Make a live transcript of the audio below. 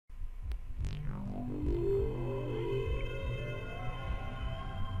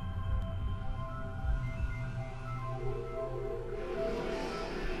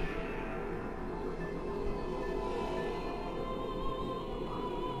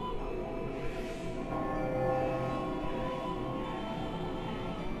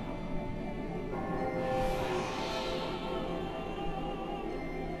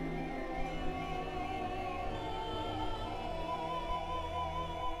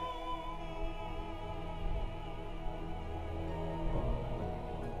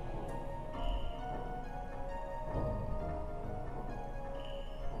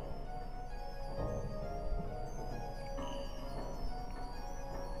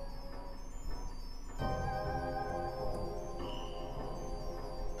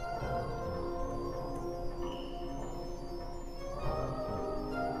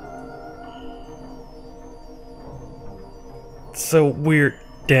So we're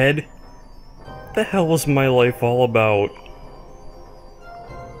dead? The hell was my life all about?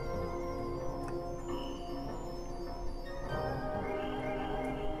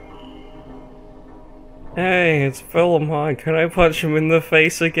 Hey, it's Philemon. Can I punch him in the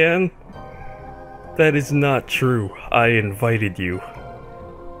face again? That is not true. I invited you.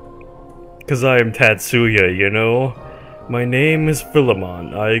 'Cause I am Tatsuya, you know? My name is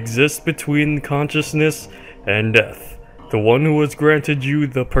Philemon. I exist between consciousness and death. The one who has granted you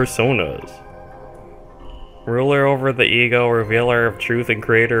the personas. Ruler over the ego, revealer of truth, and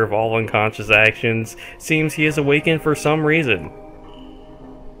creator of all unconscious actions. Seems he has awakened for some reason.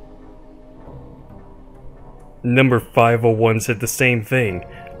 Number 501 said the same thing.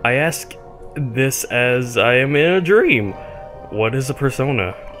 I ask this as I am in a dream. What is a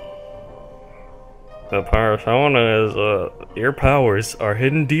persona? A persona is, your powers are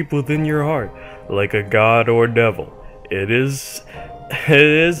hidden deep within your heart, like a god or devil. It is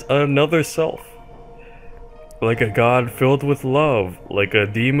another self. Like a god filled with love, like a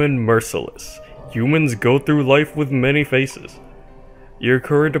demon merciless. Humans go through life with many faces. Your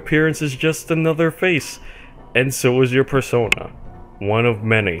current appearance is just another face, and so is your persona, one of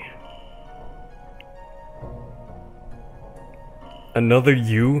many. Another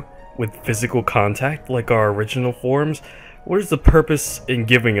you with physical contact like our original forms? What is the purpose in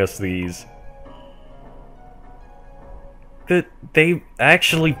giving us these? That they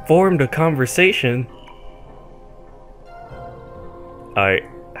actually formed a conversation. I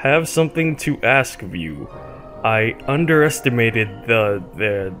have something to ask of you. I underestimated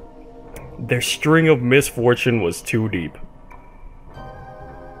their string of misfortune was too deep.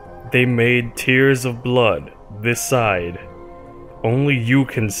 They made tears of blood this side. Only you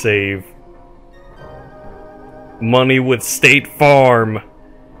can save. Money with State Farm.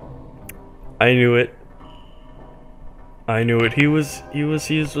 I knew it. I knew it. He was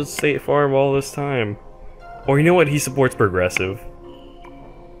with State Farm all this time. Or you know what? He supports Progressive.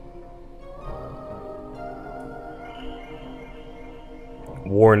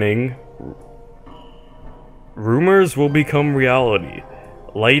 Warning. Rumors will become reality.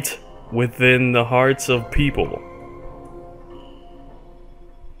 Light within the hearts of people.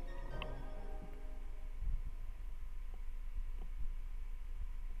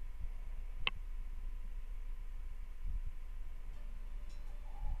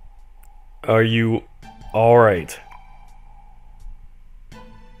 Are you alright?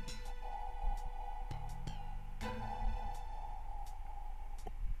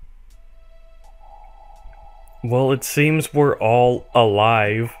 Well, it seems we're all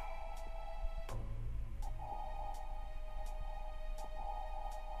alive.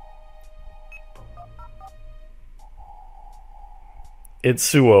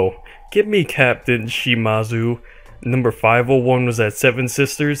 Itsuo, give me Captain Shimazu. Number 501 was at Seven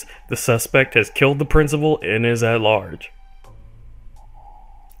Sisters. The suspect has killed the principal and is at large.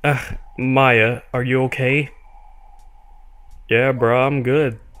 Maya, are you okay? Yeah, bruh, I'm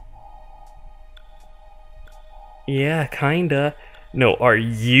good. Yeah, kinda. No, are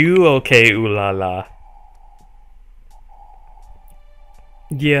you okay, Ulala?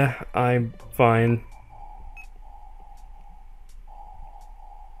 Yeah, I'm fine.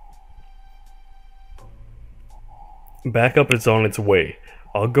 Backup is on its way.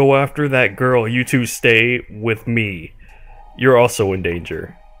 I'll go after that girl. You two stay with me. You're also in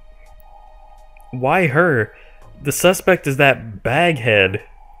danger. Why her? The suspect is that baghead.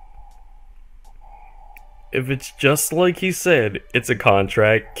 If it's just like he said, it's a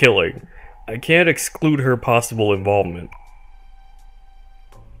contract killing. I can't exclude her possible involvement.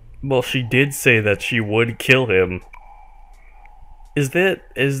 Well, she did say that she would kill him. Is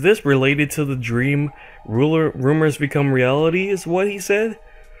this related to the dream? Rumors become reality is what he said?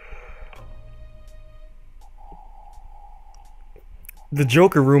 The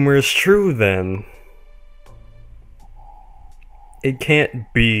Joker rumor is true then. It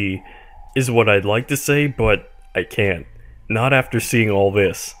can't be, is what I'd like to say, but I can't. Not after seeing all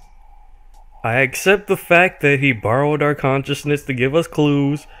this. I accept the fact that he borrowed our consciousness to give us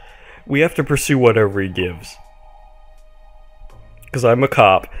clues. We have to pursue whatever he gives. 'Cause I'm a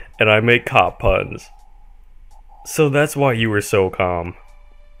cop, and I make cop puns. So that's why you were so calm.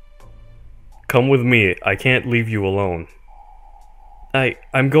 Come with me, I can't leave you alone.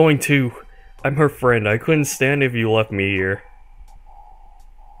 I'm going to. I'm her friend, I couldn't stand if you left me here.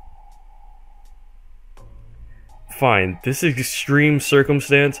 Fine, this is extreme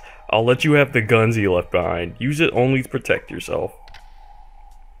circumstance, I'll let you have the guns you left behind. Use it only to protect yourself.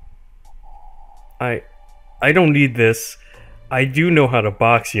 I don't need this. I do know how to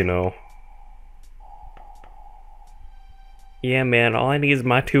box, you know. Yeah, man, all I need is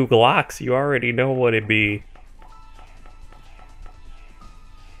my 2 Glocks. You already know what it be.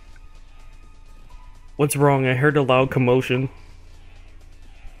 What's wrong? I heard a loud commotion.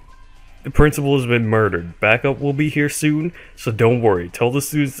 The principal has been murdered. Backup will be here soon, so don't worry. Tell the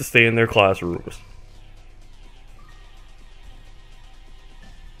students to stay in their classrooms.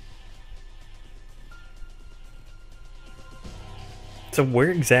 So where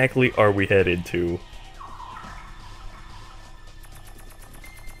exactly are we headed to?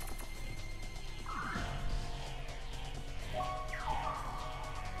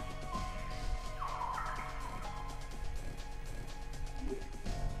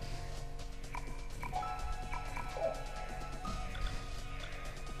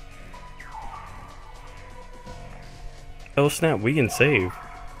 Oh snap, we can save.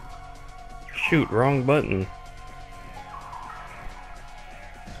 Shoot, wrong button.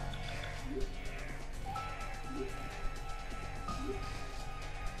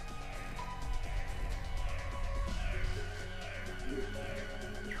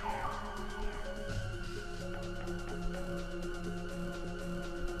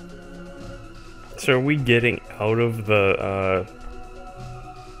 So are we getting out of the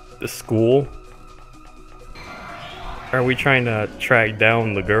school? Or are we trying to track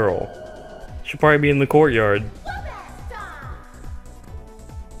down the girl? She'll probably be in the courtyard.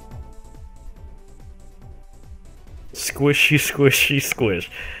 Squishy, squishy,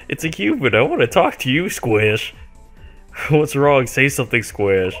 squish. It's a Cupid. I want to talk to you, Squish. What's wrong? Say something,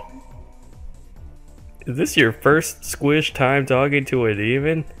 Squish. Is this your first Squish time talking to a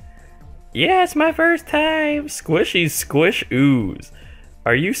demon? Yeah, it's my first time. Squishy, squish, ooze.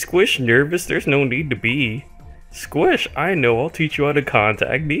 Are you Squish nervous? There's no need to be. Squish, I know. I'll teach you how to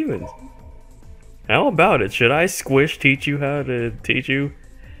contact demons. How about it? Should I, Squish, teach you how to teach you?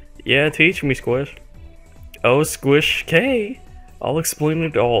 Yeah, teach me, Squish. Oh, Squish K. I'll explain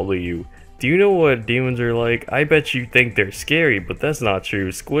it all to you. Do you know what demons are like? I bet you think they're scary, but that's not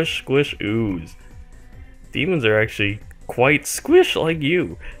true. Squish, squish, ooze. Demons are actually quite squish like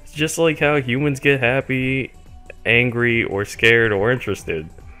you. It's just like how humans get happy, angry, or scared, or interested.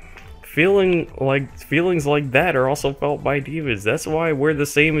 Feelings like that are also felt by demons. That's why we're the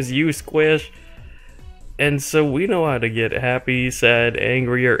same as you, Squish. And so we know how to get happy, sad,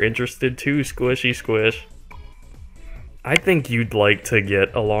 angry, or interested too, Squishy Squish. I think you'd like to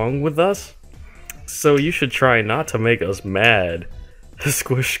get along with us, so you should try not to make us mad.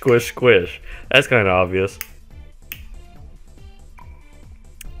 Squish, squish, squish. That's kind of obvious.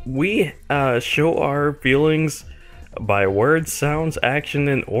 We show our feelings by words, sounds, action,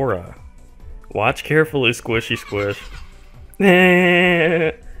 and aura. Watch carefully, Squishy Squish.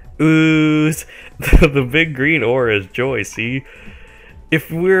 Ooze. The big green aura is joy, see? If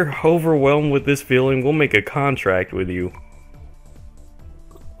we're overwhelmed with this feeling, we'll make a contract with you.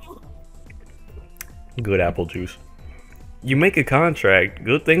 Good apple juice. You make a contract,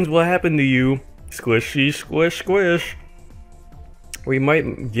 good things will happen to you. Squishy, squish, squish. We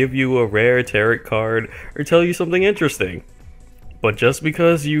might give you a rare tarot card or tell you something interesting. But just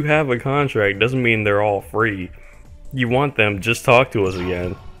because you have a contract doesn't mean they're all free. You want them, just talk to us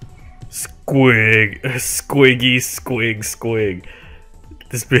again. Squig, squiggy, squig, squig.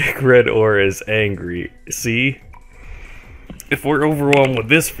 This big red aura is angry. See? If we're overwhelmed with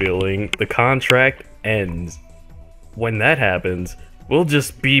this feeling, the contract ends. When that happens, we'll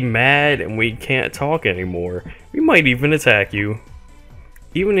just be mad and we can't talk anymore. We might even attack you.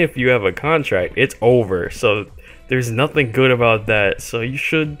 Even if you have a contract, it's over, so there's nothing good about that. So you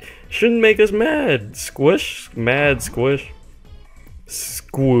shouldn't make us mad. Squish, mad, squish.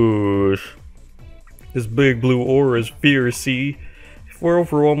 Squish. This big blue aura is fear, see? If we're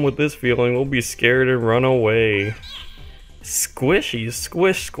overwhelmed with this feeling, we'll be scared and run away. Squishy,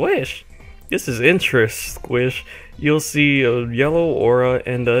 squish, squish. This is interest, Squish. You'll see a yellow aura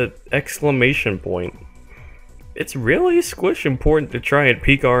and an exclamation point. It's really, Squish, important to try and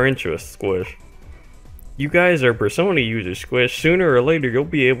pique our interest, Squish. You guys are Persona users, Squish. Sooner or later, you'll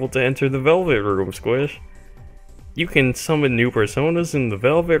be able to enter the Velvet Room, Squish. You can summon new personas in the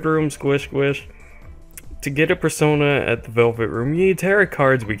Velvet Room, Squish, Squish. To get a persona at the Velvet Room, you need tarot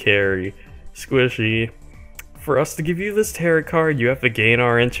cards we carry, Squishy. For us to give you this tarot card, you have to gain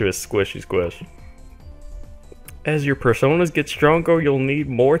our interest, Squishy Squish. As your personas get stronger, you'll need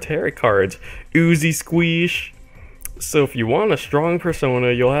more tarot cards, Oozy Squish. So if you want a strong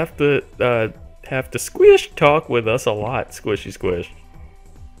persona, you'll have to squish talk with us a lot, Squishy Squish.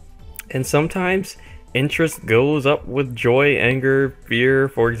 And sometimes interest goes up with joy, anger, fear,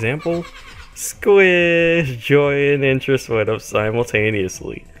 for example. Squish! Joy and interest went up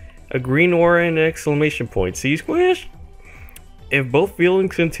simultaneously. A green aura and an exclamation point. See, Squish? If both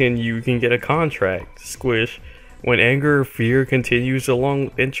feelings continue, you can get a contract. Squish. When anger or fear continues along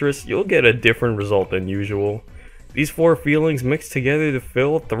with interest, you'll get a different result than usual. These 4 feelings mix together to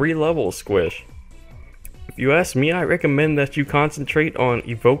fill 3 levels. Squish. If you ask me, I recommend that you concentrate on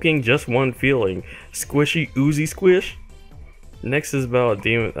evoking just one feeling. Squishy oozy squish. Next is about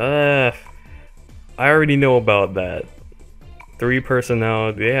demon. I already know about that. 3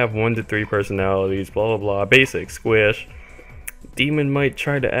 personality. They have 1 to 3 personalities. Blah blah blah. Basic squish. Demon might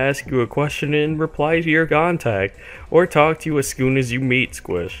try to ask you a question and reply to your contact, or talk to you as soon as you meet.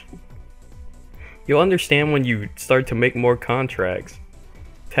 Squish. You'll understand when you start to make more contracts.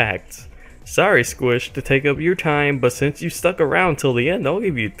 Tacts. Sorry, Squish, to take up your time, but since you stuck around till the end, I'll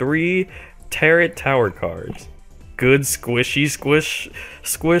give you 3 Tarot Tower cards. Good squishy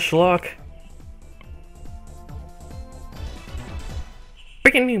squish luck.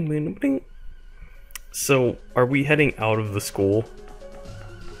 So, are we heading out of the school?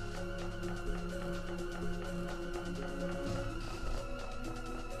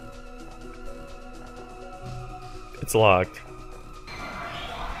 It's locked.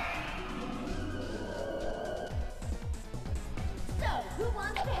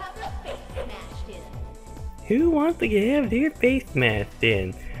 Who wants to have their face smashed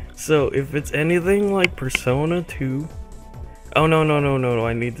in? So, if it's anything like Persona 2... Oh, no,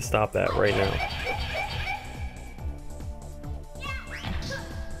 I need to stop that right now.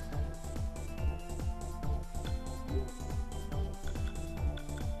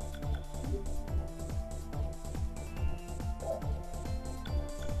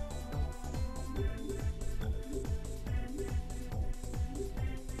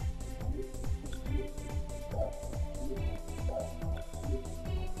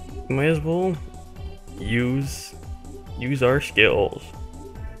 Might as well use our skills.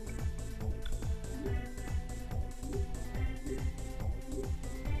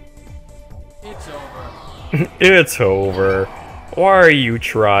 It's over. It's over. Why are you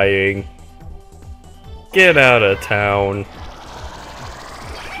trying? Get out of town.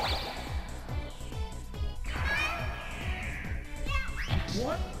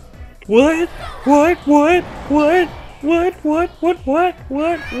 What? What?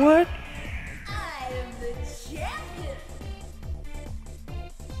 I am the champion.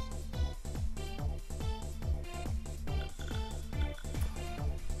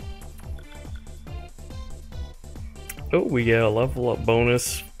 Oh, we get a level up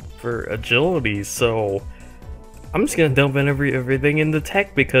bonus for agility, so I'm just gonna dump in everything into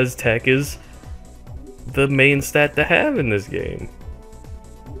tech because tech is the main stat to have in this game.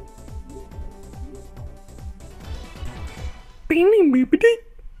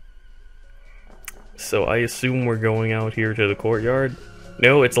 So I assume we're going out here to the courtyard.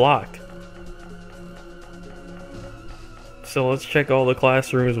 No, it's locked. So let's check all the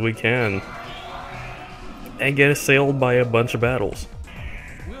classrooms we can and get assailed by a bunch of battles.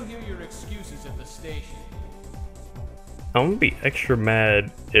 We'll hear your excuses at the station. I'm gonna be extra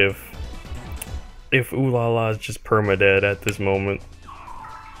mad if Ulala is just permadead at this moment.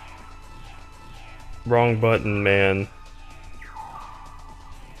 Wrong button, man.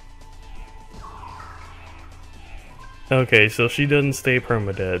 Okay, so she doesn't stay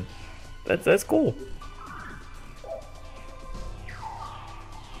permadead. That's cool.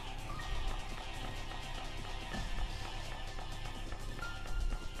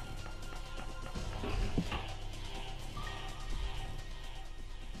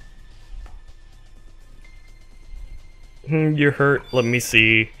 You're hurt. Let me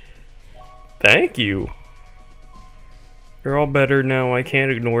see. Thank you. You're all better now. I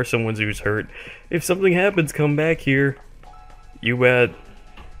can't ignore someone who's hurt. If something happens, come back here. You bet.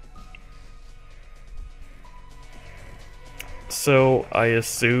 So, I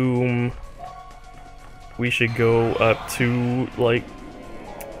assume we should go up to, like,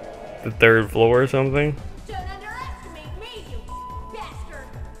 the 3rd floor or something? Don't underestimate me, you bastard.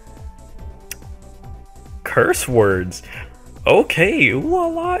 Curse words. Okay,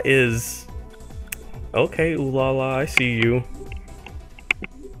 Ulala is... Okay, Ulala, I see you.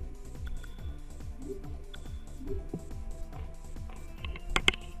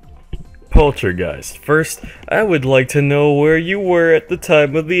 Poltergeist. First, I would like to know where you were at the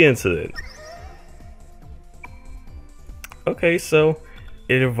time of the incident. Okay, so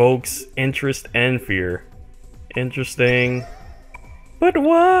it evokes interest and fear. Interesting. But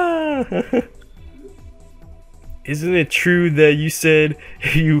why? Isn't it true that you said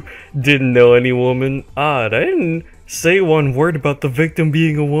you didn't know any woman? Odd, I didn't say one word about the victim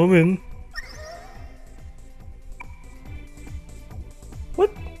being a woman.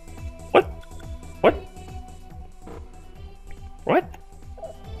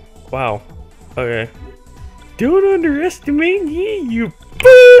 Wow. Okay. Don't underestimate me, you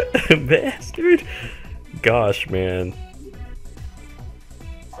bastard. Gosh, man.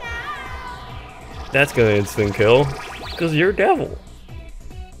 That's gonna instant kill. Because you're devil.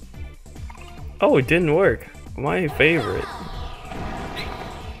 Oh, it didn't work. My favorite.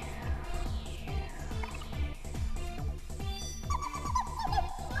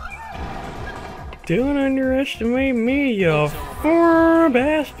 Don't underestimate me, you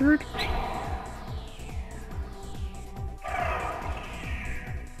bastard.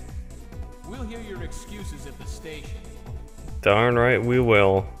 We'll hear your excuses at the station. Darn right we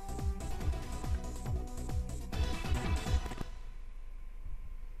will.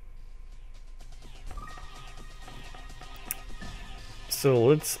 So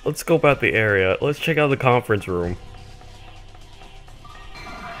let's scope out the area. Let's check out the conference room.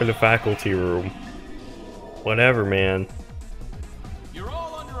 Or the faculty room. Whatever, man. You're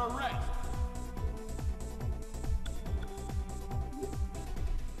all under arrest.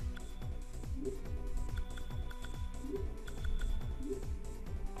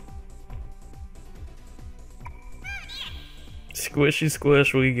 Squishy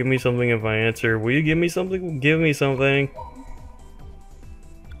squish, will you give me something if I answer? Will you give me something? Give me something.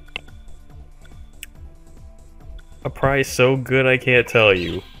 A prize so good I can't tell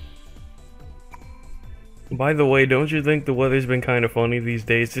you. By the way, don't you think the weather's been kind of funny these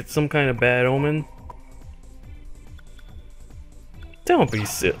days? It's some kind of bad omen? Don't be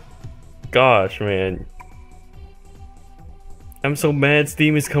silly. Gosh, man. I'm so mad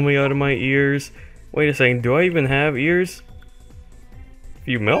steam is coming out of my ears. Wait a second, do I even have ears? If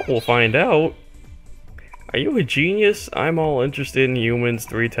you melt, we'll find out. Are you a genius? I'm all interested in humans,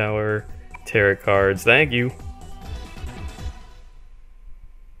 3-tower, tarot cards. Thank you.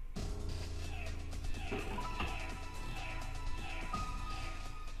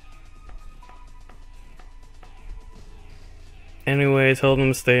 Anyway, I told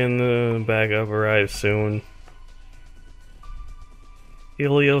him to stay in the backup, arrive soon.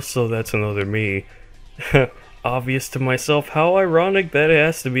 Helios, so that's another me. Obvious to myself, how ironic that it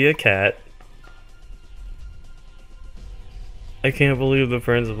has to be a cat. I can't believe the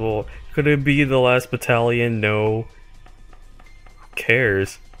principal. Could it be the last battalion? No. Who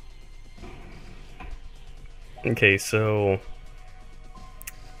cares? Okay, so...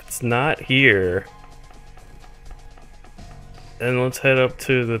 it's not here. Then let's head up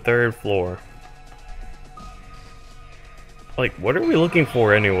to the 3rd floor. Like, what are we looking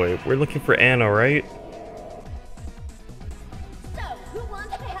for anyway? We're looking for Anna, right? So, who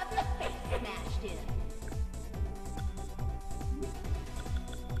wants to have their face smashed in?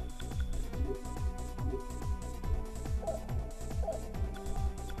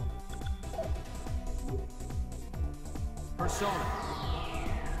 Persona.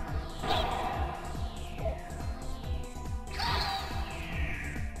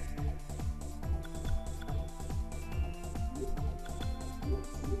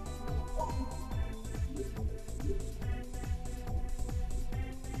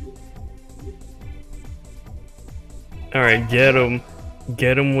 Alright, get him.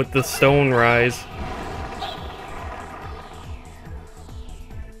 Get him with the stone rise.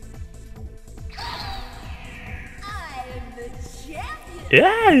 I'm the champion!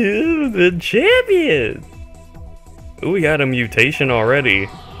 Yeah, the champion! Ooh, we got a mutation already.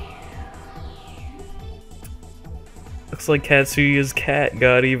 Looks like Katsuya's cat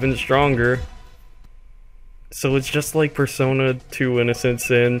got even stronger. So it's just like Persona 2 Innocent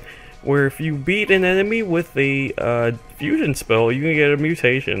Sin, where if you beat an enemy with a fusion spell, you can get a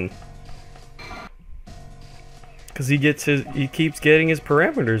mutation. Cause he keeps getting his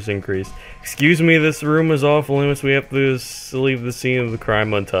parameters increased. Excuse me, this room is off limits. We have to leave the scene of the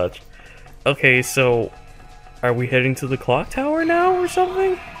crime untouched. Okay, so are we heading to the clock tower now or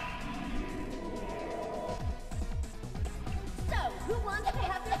something? So, who wants to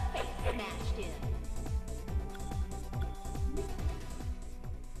have their face smashed in?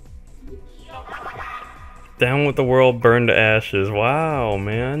 Down with the world, burned to ashes. Wow,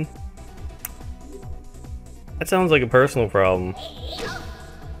 man. That sounds like a personal problem.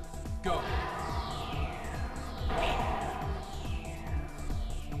 Go.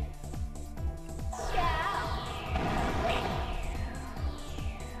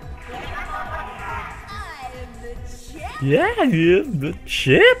 I'm the champion! Yeah, you're the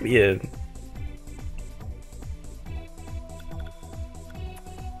champion.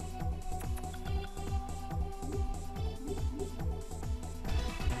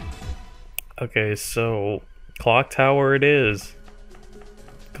 Okay, so clock tower it is.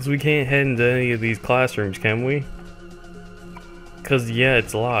 Because we can't head into any of these classrooms, can we? 'Cause yeah,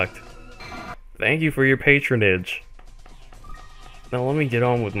 it's locked. Thank you for your patronage. Now let me get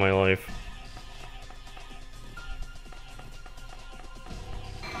on with my life.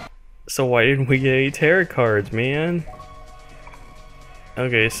 So why didn't we get any tarot cards, man?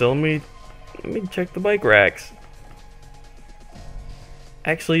 Okay, so let me check the bike racks.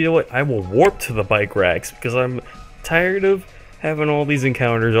 Actually, you know what? I will warp to the bike racks because I'm tired of having all these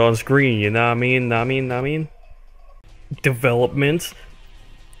encounters on screen, you know what I mean? Know what I mean? Developments.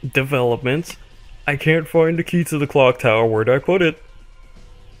 I can't find the key to the clock tower. Where'd I put it?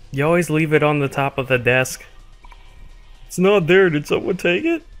 You always leave it on the top of the desk. It's not there. Did someone take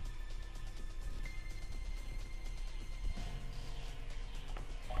it?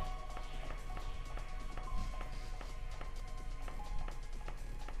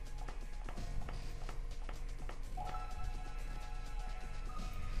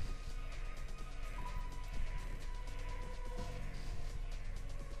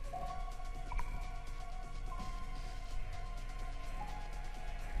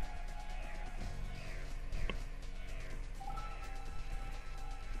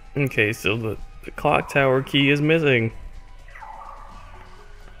 Okay, so the clock tower key is missing.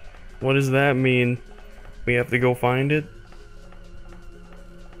 What does that mean? We have to go find it?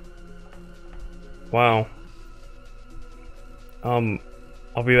 Wow.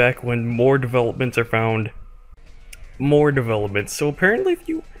 I'll be back when more developments are found. More developments. So apparently if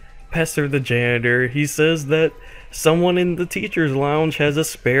you pester the janitor, he says that someone in the teacher's lounge has a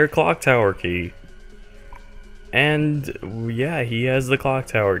spare clock tower key. And yeah, he has the clock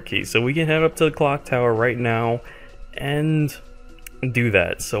tower key. So we can head up to the clock tower right now and do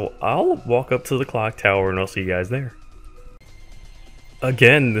that. So I'll walk up to the clock tower and I'll see you guys there.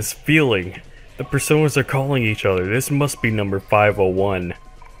 Again, this feeling. The personas are calling each other. This must be number 501.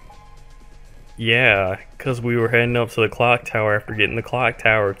 Yeah, because we were heading up to the clock tower after getting the clock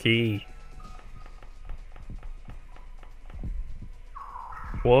tower key.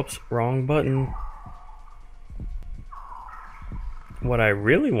 Whoops, wrong button. What I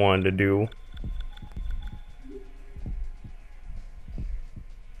really wanted to do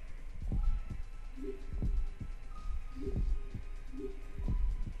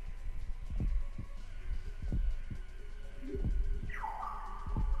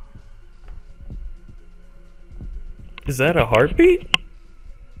is that a heartbeat?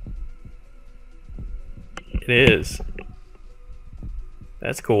 It is.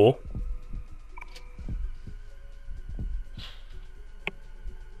 That's cool.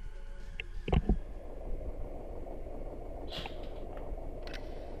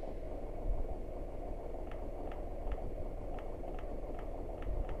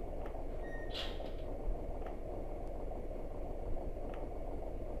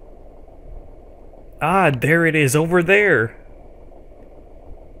 Ah, there it is, over there.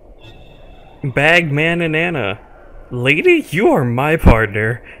 Bagman and Anna. Lady, you are my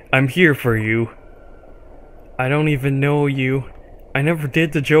partner. I'm here for you. I don't even know you. I never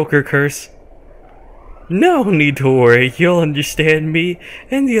did the Joker curse. No need to worry, you'll understand me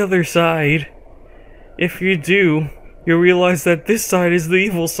and the other side. If you do, you'll realize that this side is the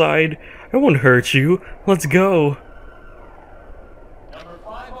evil side. I won't hurt you. Let's go. Number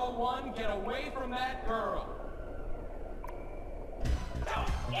 501, get away from that girl.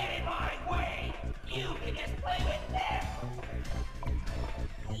 Don't get in my way! You can just play with them!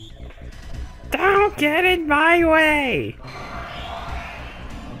 Don't get in my way!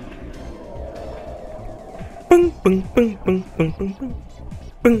 Bung, bung, bung, bung, bung, bung, bung.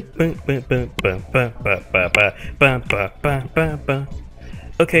 Bung, bung, bung, bung, bung, bung, bung, bung, bung, bung, bung, bung, bung.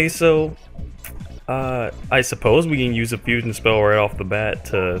 Okay, so I suppose we can use a fusion spell right off the bat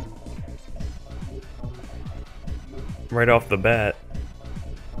to... Right off the bat.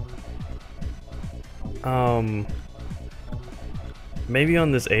 Maybe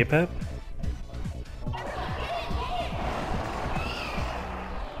on this APEP?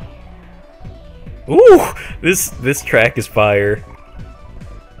 Ooh! This track is fire.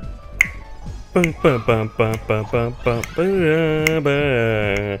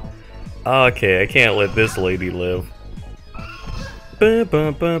 Okay, I can't let this lady live.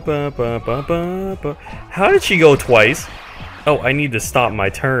 How did she go twice? Oh, I need to stop my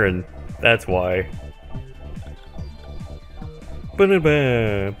turn. That's why.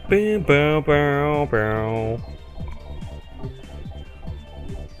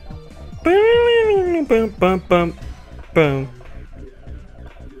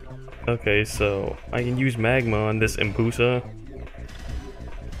 Okay, so I can use magma on this Impusa.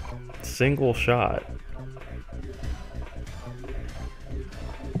 Single shot.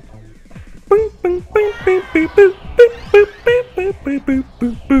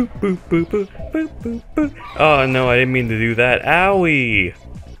 Oh no, I didn't mean to do that. Owie!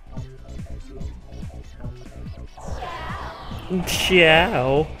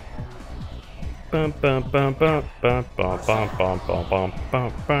 Ciao. Bum bum bum bum bum bum bum bum bum bum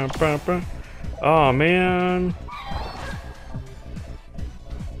bum bum bum bum. Oh man.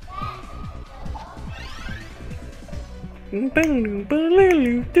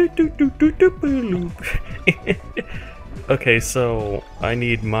 Okay, so I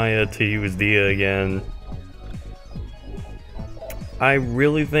need Maya to use Dia again. I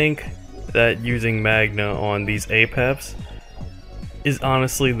really think that using Magna on these Apeps is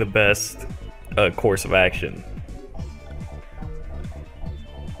honestly the best course of action.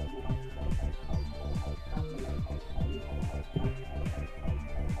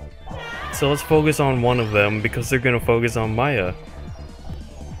 So let's focus on one of them because they're gonna focus on Maya.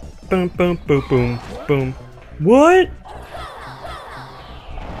 Boom, boom, boom, boom, boom. What?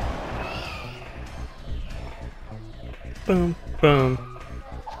 Boom, boom.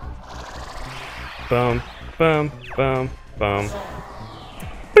 Boom, boom, boom, boom.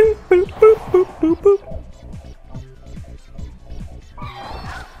 Boop, boop, boop, boop, boop, boop.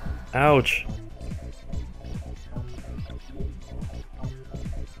 Ouch.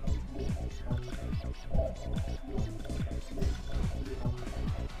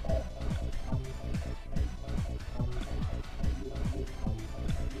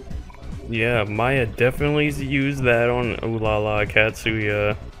 Yeah, Maya definitely used that on Ulala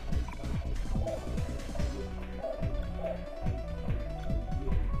Katsuya.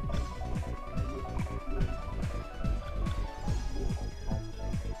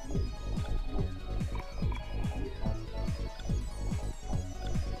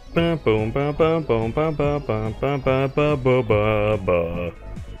 Ba boom ba ba boom ba ba ba ba ba ba ba ba ba.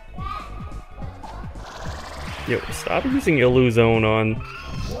 Yo, stop using Illuzone on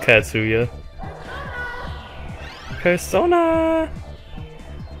Katsuya. Persona!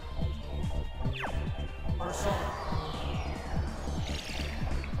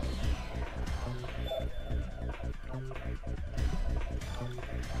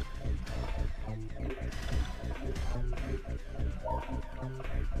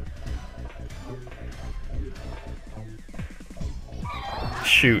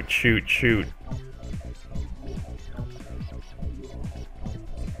 Shoot, shoot, shoot.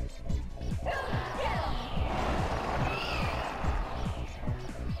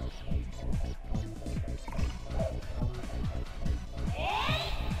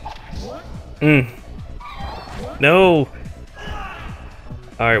 No!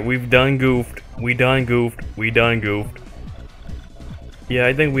 Alright, we've done goofed. We done goofed. We done goofed. Yeah,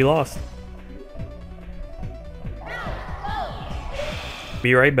 I think we lost.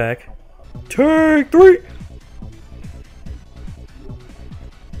 Be right back. Take 3!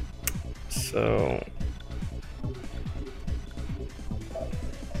 So...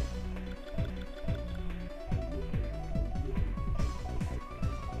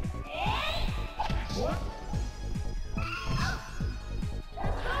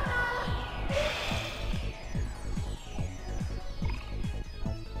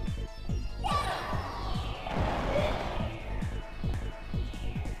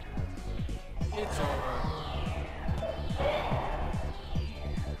 It's over.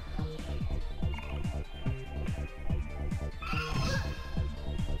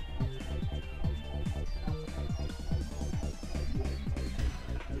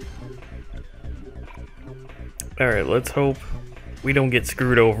 Alright, let's hope we don't get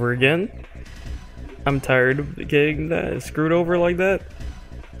screwed over again. I'm tired of getting that screwed over like that.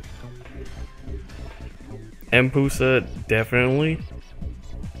 Empusa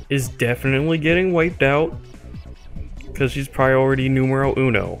is definitely getting wiped out because she's priority numero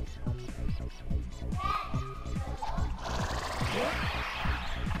uno.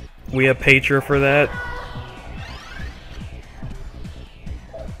 We have Petra for that.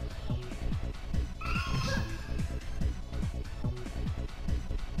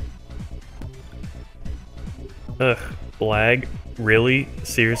 Ugh, Blag? Really?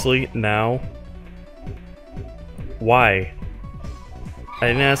 Seriously? Now? Why? I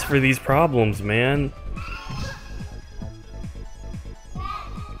didn't ask for these problems, man.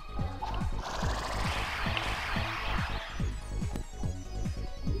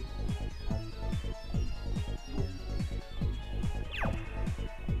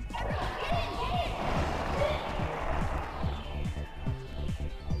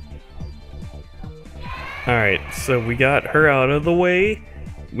 Alright, so we got her out of the way.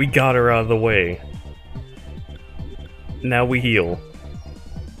 We got her out of the way. Now we heal.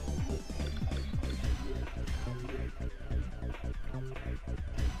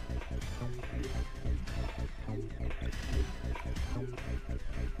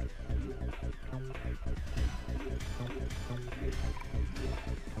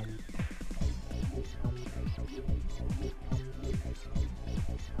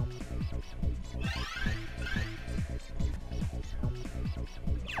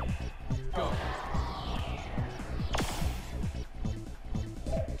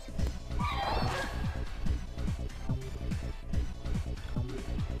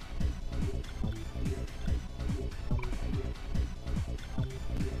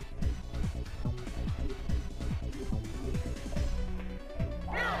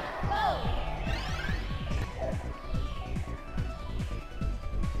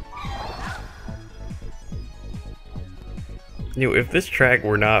 You know, if this track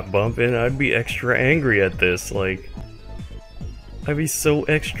were not bumping, I'd be extra angry at this. Like, I'd be so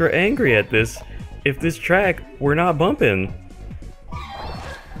extra angry at this if this track were not bumping.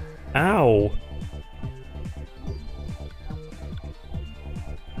 Ow.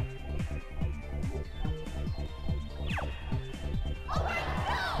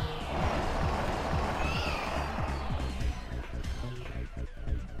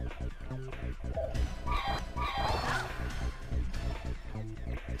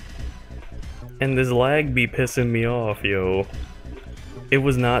 And this lag be pissing me off, yo. It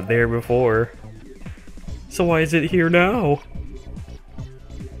was not there before. So why is it here now?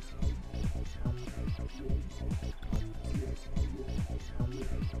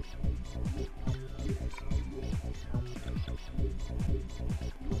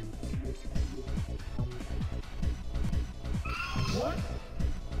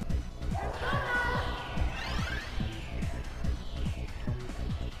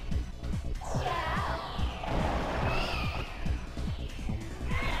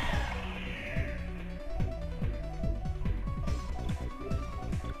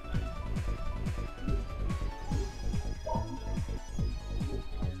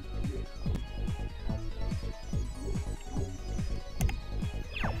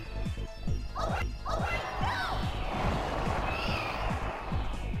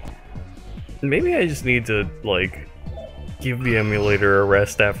 Maybe I just need to, like, give the emulator a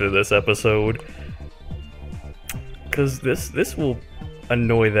rest after this episode. Cause this will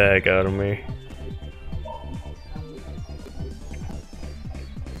annoy the heck out of me.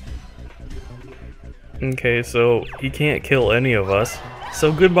 Okay, so he can't kill any of us.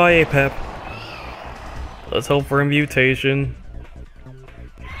 So goodbye, Apep. Let's hope for a mutation.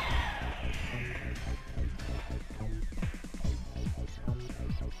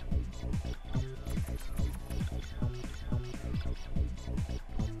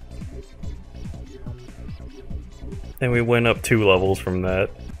 And we went up 2 levels from that,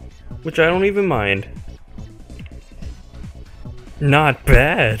 which I don't even mind. Not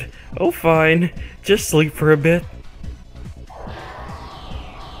bad. Oh, fine. Just sleep for a bit.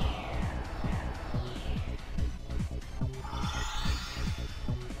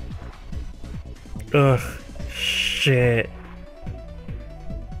 Ugh. Shit.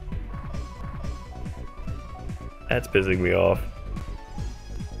 That's pissing me off.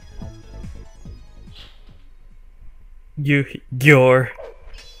 You're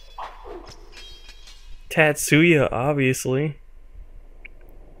Tatsuya, obviously.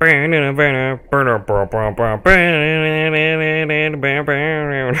 Yeah,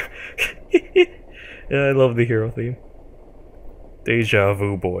 I love the hero theme. Deja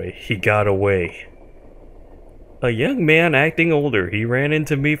vu boy, he got away. A young man acting older. He ran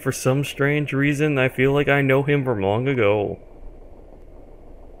into me for some strange reason. I feel like I know him from long ago.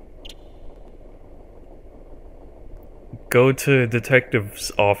 Go to a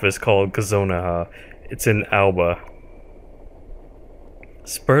detective's office called Kazonaha. It's in Alba.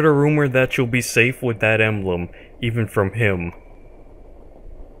 Spread a rumor that you'll be safe with that emblem, even from him.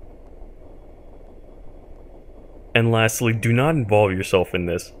 And lastly, do not involve yourself in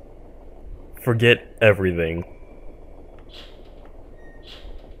this. Forget everything.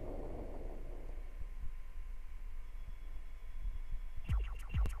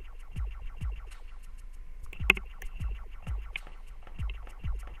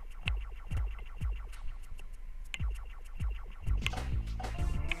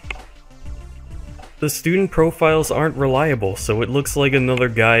 The student profiles aren't reliable, so it looks like another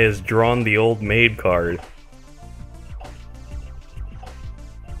guy has drawn the old maid card.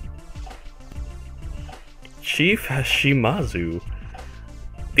 Chief Hashimazu.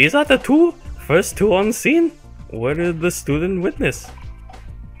 These are the first two on scene? What did the student witness?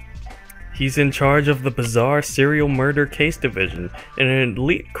 He's in charge of the bizarre serial murder case division and an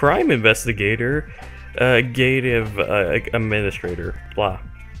elite crime investigator, administrator, blah.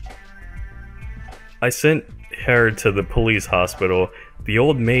 I sent her to the police hospital. The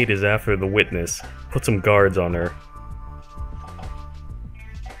old maid is after the witness. Put some guards on her.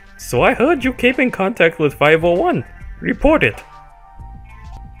 So I heard you came in contact with 501. Report it.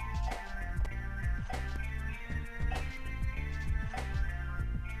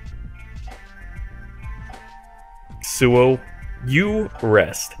 Suo, you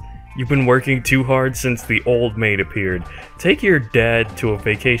rest. You've been working too hard since the old maid appeared. Take your dad to a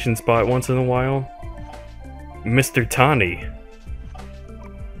vacation spot once in a while. Mr. Tani.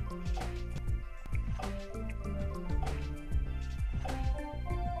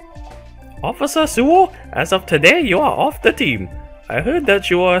 Officer Suo, as of today you are off the team. I heard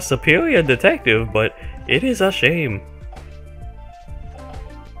that you are a superior detective, but it is a shame.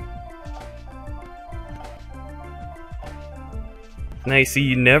 Now you see,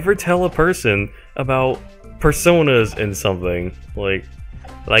 you never tell a person about personas in something. Like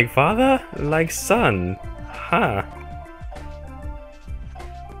father? Like son? Huh.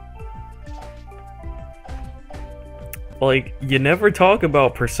 Like, you never talk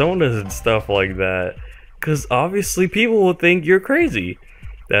about personas and stuff like that. Because obviously people will think you're crazy.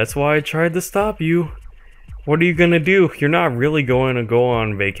 That's why I tried to stop you. What are you gonna do? You're not really going to go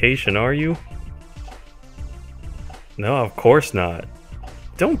on vacation, are you? No, of course not.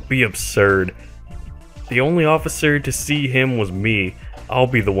 Don't be absurd. The only officer to see him was me. I'll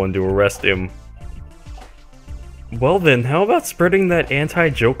be the one to arrest him. Well then, how about spreading that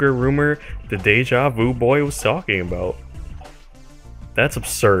anti-Joker rumor the Deja Vu boy was talking about? That's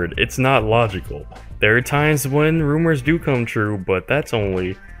absurd. It's not logical. There are times when rumors do come true, but that's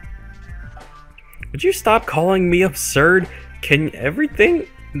only... Would you stop calling me absurd? Can everything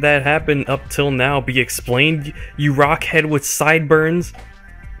that happened up till now be explained, you rockhead with sideburns?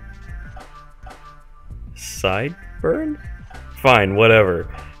 Sideburn? Fine,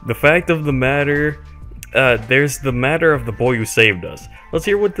 whatever. The fact of the matter... there's the matter of the boy who saved us. Let's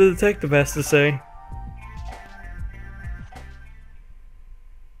hear what the detective has to say.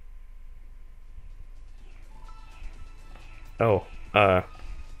 Oh,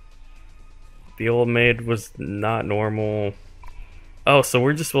 the old maid was not normal. Oh, so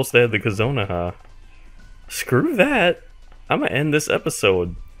we're just supposed to have the Kazona, huh? Screw that! I'm gonna end this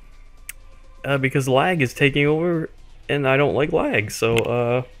episode. Because lag is taking over, and I don't like lag,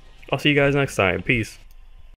 so, I'll see you guys next time. Peace.